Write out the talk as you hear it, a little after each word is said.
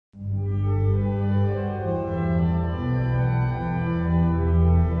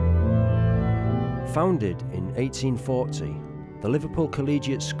Founded in 1840, the Liverpool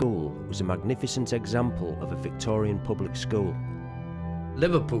Collegiate School was a magnificent example of a Victorian public school.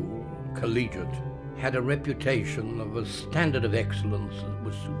 Liverpool Collegiate had a reputation of a standard of excellence that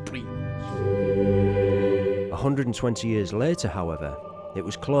was supreme. 120 years later, however, it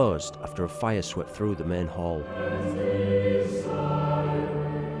was closed after a fire swept through the main hall.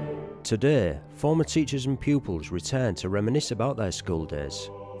 Today, former teachers and pupils return to reminisce about their school days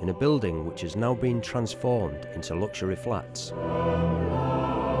in a building which has now been transformed into luxury flats.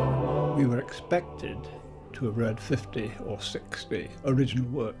 We were expected to have read 50 or 60 original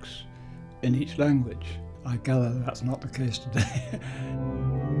works in each language. I gather that's not the case today.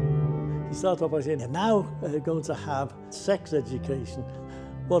 He started off by saying, "You're now going to have sex education."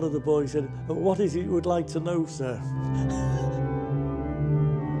 One of the boys said, "What is it you would like to know, sir?"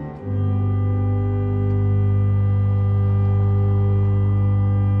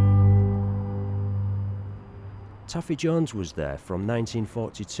 Taffy Jones was there from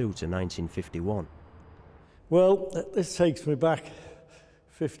 1942 to 1951. Well, this takes me back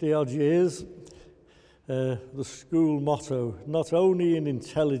 50-odd years. The school motto, not only in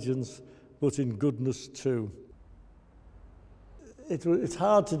intelligence, but in goodness too. It's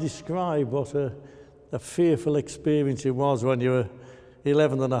hard to describe what a fearful experience it was when you were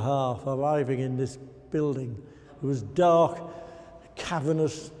 11 and a half, arriving in this building. It was dark,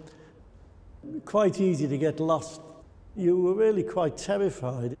 cavernous, quite easy to get lost. You were really quite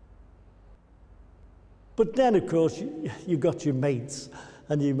terrified. But then, of course, you got your mates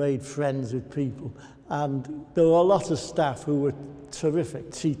and you made friends with people. And there were a lot of staff who were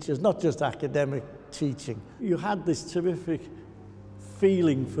terrific teachers, not just academic teaching. You had this terrific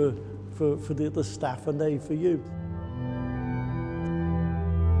feeling for the staff and they for you.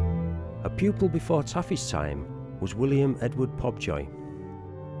 A pupil before Taffy's time was William Edward Pobjoy.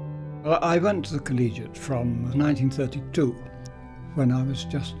 Well, I went to the Collegiate from 1932, when I was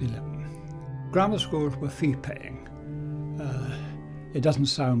just 11. Grammar schools were fee-paying. It doesn't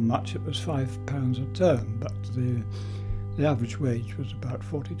sound much, it was £5 a term, but the average wage was about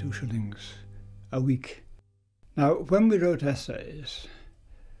 42 shillings a week. Now, when we wrote essays,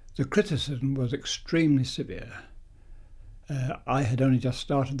 the criticism was extremely severe. I had only just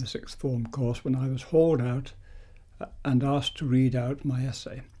started the sixth form course when I was hauled out and asked to read out my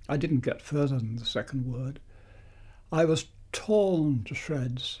essay. I didn't get further than the second word. I was torn to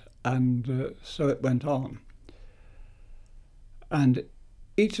shreds, and so it went on. And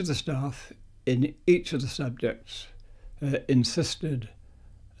each of the staff in each of the subjects insisted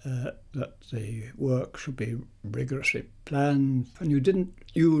that the work should be rigorously planned, and you didn't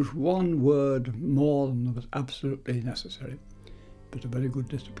use one word more than was absolutely necessary. It was a very good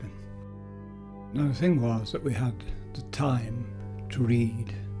discipline. Now, the thing was that we had the time to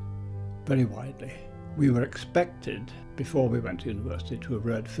read very widely. We were expected, before we went to university, to have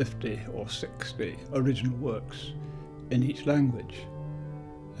read 50 or 60 original works in each language.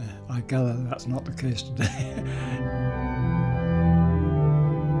 I gather that's not the case today.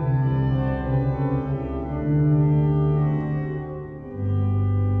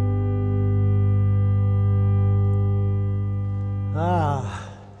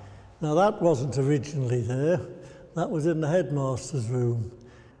 Now that wasn't originally there. That was in the headmaster's room.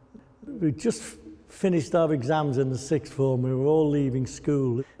 We just finished our exams in the sixth form. We were all leaving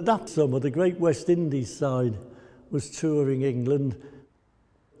school. That summer, the Great West Indies side was touring England.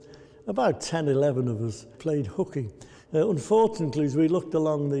 About 10, 11 of us played hooky. Unfortunately, as we looked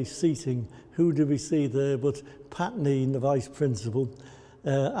along the seating, who did we see there but Pat Neen, the vice principal,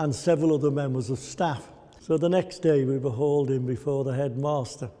 and several other members of staff. So the next day we were hauled in before the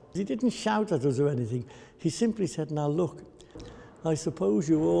headmaster. He didn't shout at us or anything. He simply said, "Now look, I suppose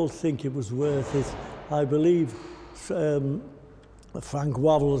you all think it was worth it. I believe Frank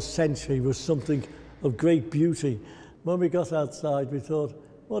Waddell's Century was something of great beauty." When we got outside, we thought,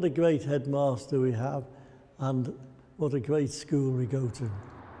 what a great headmaster we have, and what a great school we go to.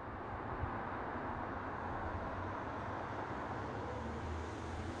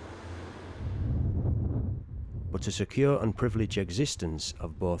 But a secure and privileged existence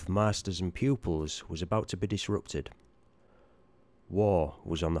of both masters and pupils was about to be disrupted. War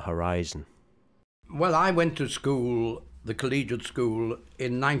was on the horizon. Well, I went to school, the Collegiate School,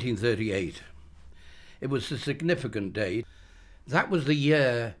 in 1938. It was a significant day. That was the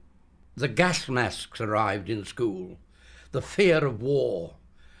year the gas masks arrived in school, the fear of war,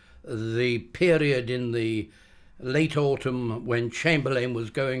 the period in the late autumn when Chamberlain was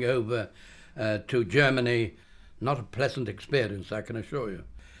going over to Germany. Not a pleasant experience, I can assure you.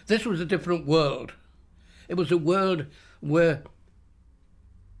 This was a different world. It was a world where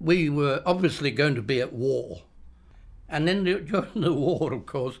We were obviously going to be at war. And then during the war, of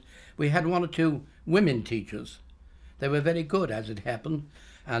course, we had one or two women teachers. They were very good, as it happened,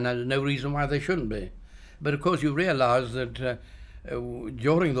 and there's no reason why they shouldn't be. But of course you realise that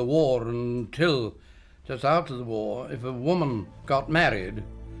during the war until just after the war, if a woman got married,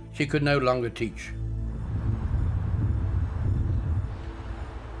 she could no longer teach.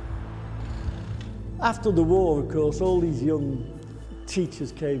 After the war, of course, all these young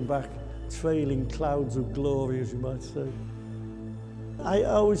teachers came back, trailing clouds of glory, as you might say. I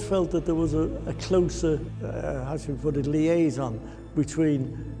always felt that there was a closer, how should we put it, liaison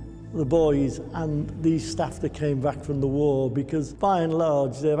between the boys and these staff that came back from the war, because by and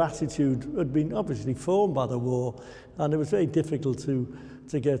large their attitude had been obviously formed by the war, and it was very difficult to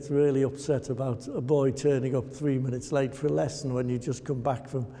get really upset about a boy turning up 3 minutes late for a lesson when you just come back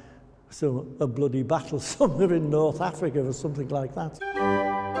from a bloody battle somewhere in North Africa or something like that.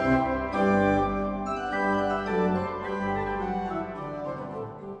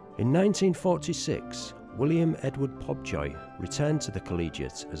 In 1946, William Edward Pobjoy returned to the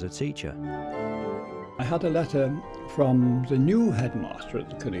Collegiate as a teacher. I had a letter from the new headmaster at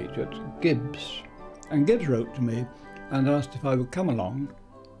the Collegiate, Gibbs, and Gibbs wrote to me and asked if I would come along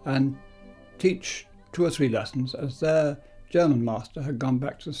and teach 2 or 3 lessons, as their German master had gone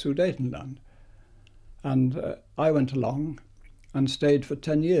back to Sudetenland. And I went along and stayed for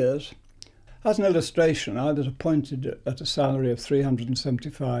 10 years. As an illustration, I was appointed at a salary of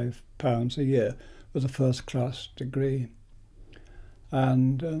 £375 a year with a first-class degree.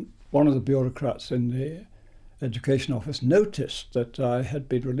 And one of the bureaucrats in the education office noticed that I had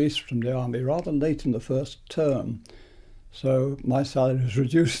been released from the army rather late in the first term, so my salary was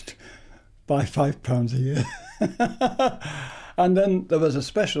reduced by £5 a year. And then there was a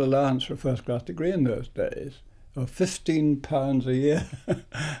special allowance for a first-class degree in those days of £15 a year,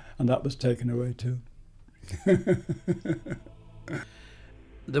 and that was taken away too.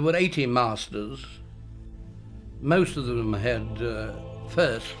 There were 80 masters. Most of them had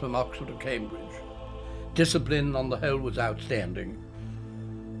first from Oxford or Cambridge. Discipline on the whole was outstanding.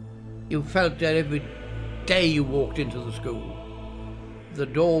 You felt that every day you walked into the school, the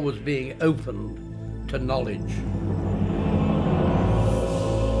door was being opened to knowledge.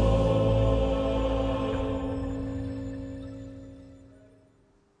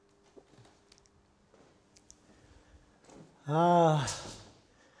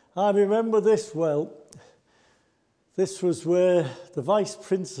 I remember this well. This was where the vice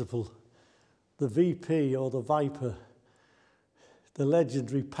principal, the VP or the Viper, the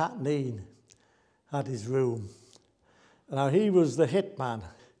legendary Pat Neen, had his room. Now he was the hitman,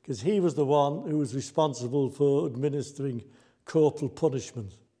 because he was the one who was responsible for administering corporal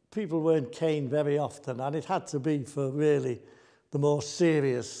punishment. People weren't caned very often, and it had to be for really the more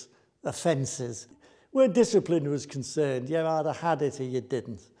serious offences. Where discipline was concerned, you either had it or you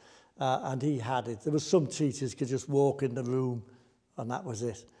didn't, and he had it. There were some teachers could just walk in the room and that was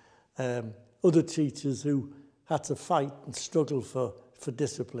it. Other teachers who had to fight and struggle for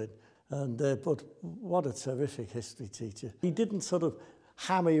discipline. But what a terrific history teacher. He didn't sort of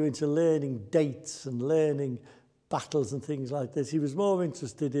hammer you into learning dates and learning battles and things like this. He was more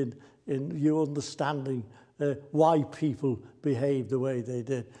interested in you understanding why people behaved the way they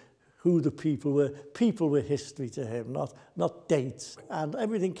did, who the people were. People were history to him, not dates. And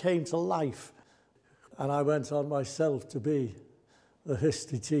everything came to life. And I went on myself to be a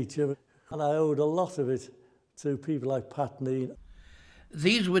history teacher. And I owed a lot of it to people like Pat Neen.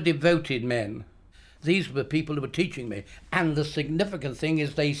 These were devoted men. These were people who were teaching me. And the significant thing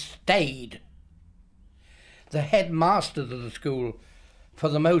is they stayed. The headmasters of the school, for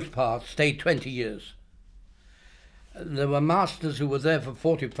the most part, stayed 20 years. There were masters who were there for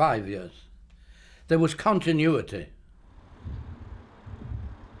 45 years. There was continuity.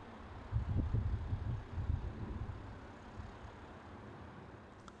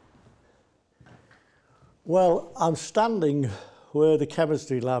 Well, I'm standing where the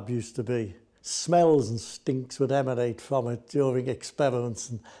chemistry lab used to be. Smells and stinks would emanate from it during experiments,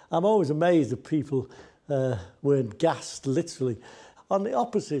 and I'm always amazed that people weren't gassed, literally. On the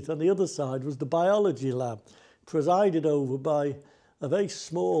opposite, on the other side, was the biology lab, presided over by a very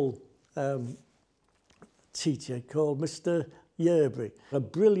small teacher called Mr. Yerbury, a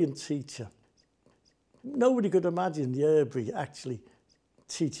brilliant teacher. Nobody could imagine Yerbury actually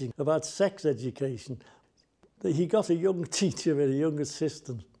teaching about sex education. He got a young teacher and a young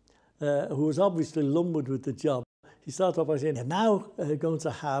assistant who was obviously lumbered with the job. He started off by saying, "I'm now going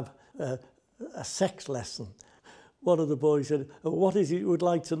to have a sex lesson." One of the boys said, "What is it you would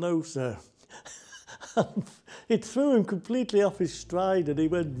like to know, sir?" And it threw him completely off his stride and he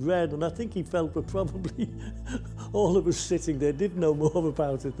went red, and I think he felt that probably all of us sitting there did know more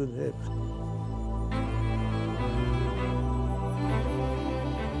about it than him.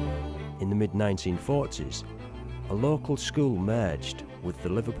 In the mid-1940s, a local school merged with the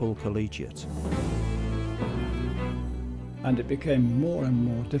Liverpool Collegiate. And it became more and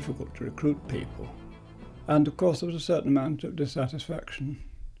more difficult to recruit people. And of course there was a certain amount of dissatisfaction.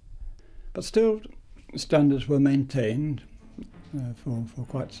 But still, standards were maintained for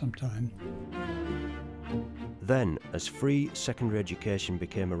quite some time. Then, as free secondary education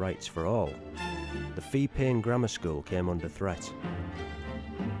became a right for all, the fee-paying grammar school came under threat.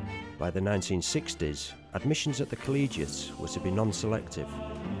 By the 1960s, admissions at the Collegiate were to be non-selective,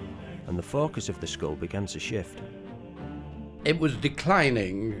 and the focus of the school began to shift. It was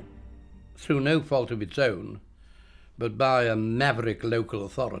declining through no fault of its own, but by a maverick local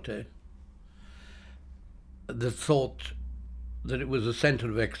authority that thought that it was a centre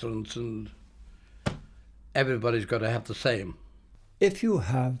of excellence and everybody's got to have the same. If you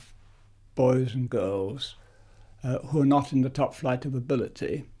have boys and girls who are not in the top flight of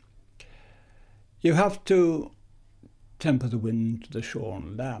ability, you have to temper the wind to the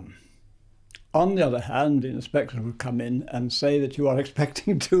shorn lamb. On the other hand, the inspector would come in and say that you are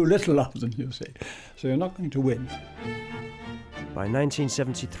expecting too little of them, you see, so you're not going to win. By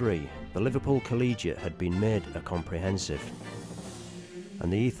 1973, the Liverpool Collegiate had been made a comprehensive,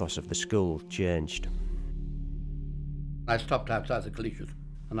 and the ethos of the school changed. I stopped outside the Collegiate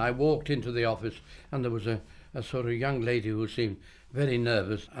and I walked into the office, and there was a sort of young lady who seemed very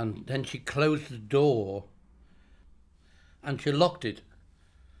nervous, and then she closed the door and she locked it.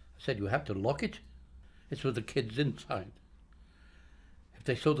 I said, "You have to lock it? It's for the kids inside. If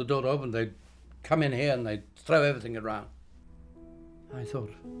they saw the door open, they'd come in here and they'd throw everything around." I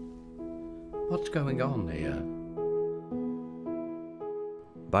thought, what's going on here?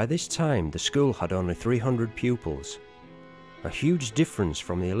 By this time, the school had only 300 pupils, a huge difference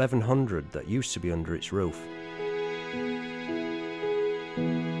from the 1,100 that used to be under its roof.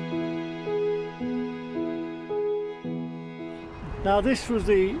 Now this was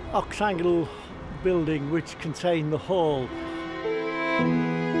the octagonal building which contained the hall.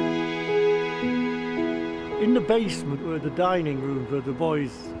 In the basement were the dining rooms where the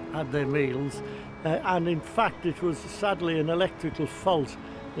boys had their meals, and in fact it was sadly an electrical fault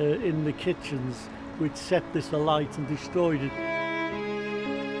in the kitchens which set this alight and destroyed it.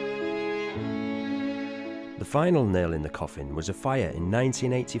 The final nail in the coffin was a fire in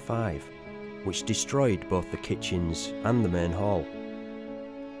 1985, which destroyed both the kitchens and the main hall.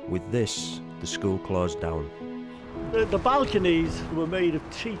 With this, the school closed down. The balconies were made of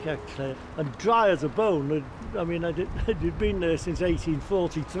teak actually, and dry as a bone. I mean, I'd been there since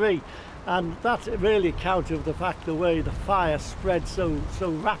 1843, and that really accounted for the fact the way the fire spread so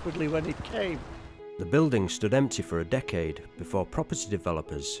rapidly when it came. The building stood empty for a decade before property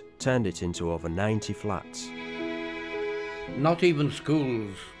developers turned it into over 90 flats. Not even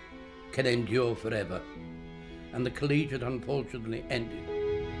schools can endure forever, and the Collegiate unfortunately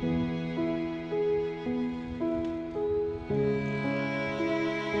ended.